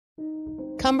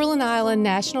Cumberland Island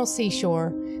National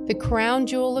Seashore, the crown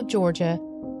jewel of Georgia,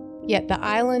 yet the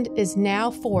island is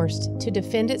now forced to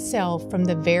defend itself from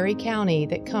the very county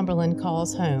that Cumberland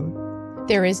calls home.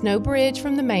 There is no bridge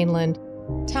from the mainland.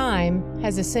 Time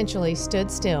has essentially stood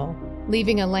still,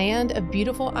 leaving a land of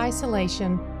beautiful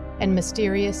isolation and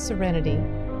mysterious serenity.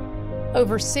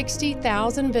 Over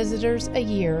 60,000 visitors a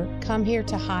year come here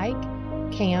to hike,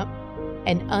 camp,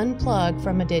 and unplug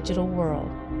from a digital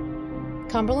world.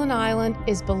 Cumberland Island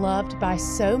is beloved by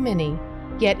so many,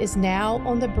 yet is now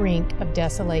on the brink of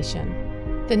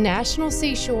desolation. The National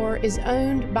Seashore is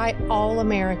owned by all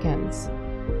Americans.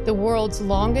 The world's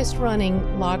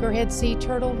longest-running loggerhead sea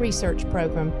turtle research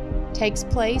program takes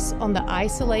place on the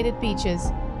isolated beaches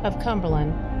of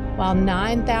Cumberland, while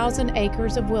 9,000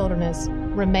 acres of wilderness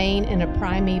remain in a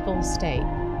primeval state.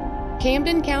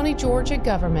 Camden County, Georgia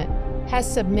government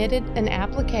has submitted an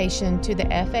application to the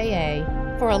FAA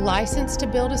for a license to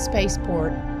build a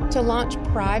spaceport to launch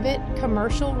private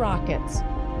commercial rockets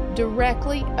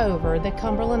directly over the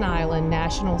Cumberland Island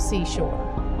National Seashore.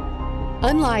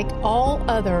 Unlike all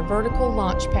other vertical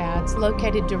launch pads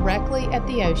located directly at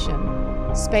the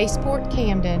ocean, Spaceport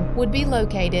Camden would be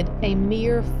located a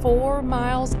mere 4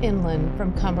 miles inland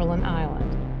from Cumberland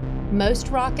Island. Most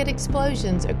rocket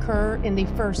explosions occur in the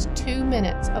first 2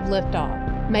 minutes of liftoff,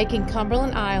 making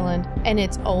Cumberland Island and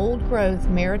its old-growth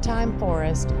maritime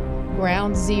forest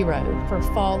ground zero for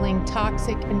falling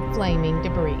toxic and flaming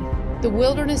debris. The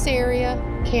wilderness area,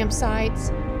 campsites,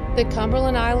 the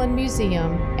Cumberland Island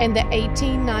Museum, and the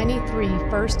 1893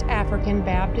 First African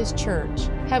Baptist Church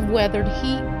have weathered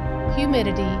heat,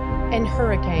 humidity, and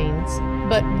hurricanes,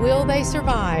 but will they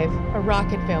survive a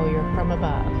rocket failure from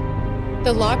above?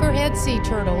 The loggerhead sea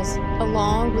turtles,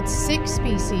 along with 6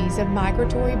 species of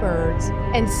migratory birds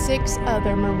and 6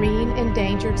 other marine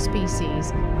endangered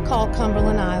species, call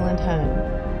Cumberland Island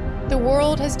home. The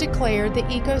world has declared the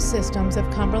ecosystems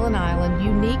of Cumberland Island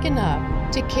unique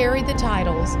enough to carry the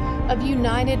titles of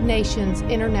United Nations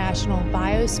International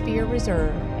Biosphere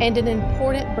Reserve and an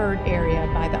important bird area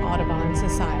by the Audubon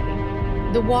Society.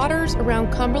 The waters around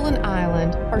Cumberland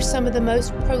Island are some of the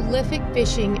most prolific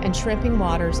fishing and shrimping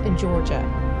waters in Georgia.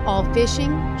 All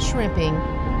fishing, shrimping,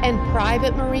 and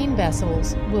private marine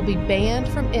vessels will be banned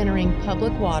from entering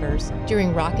public waters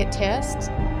during rocket tests,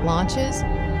 launches,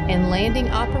 and landing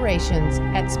operations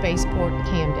at Spaceport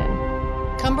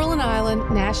Camden. Cumberland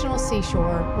Island National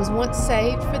Seashore was once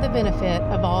saved for the benefit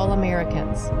of all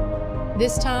Americans.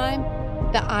 This time,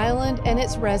 the island and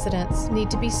its residents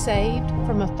need to be saved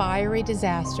from a fiery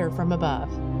disaster from above.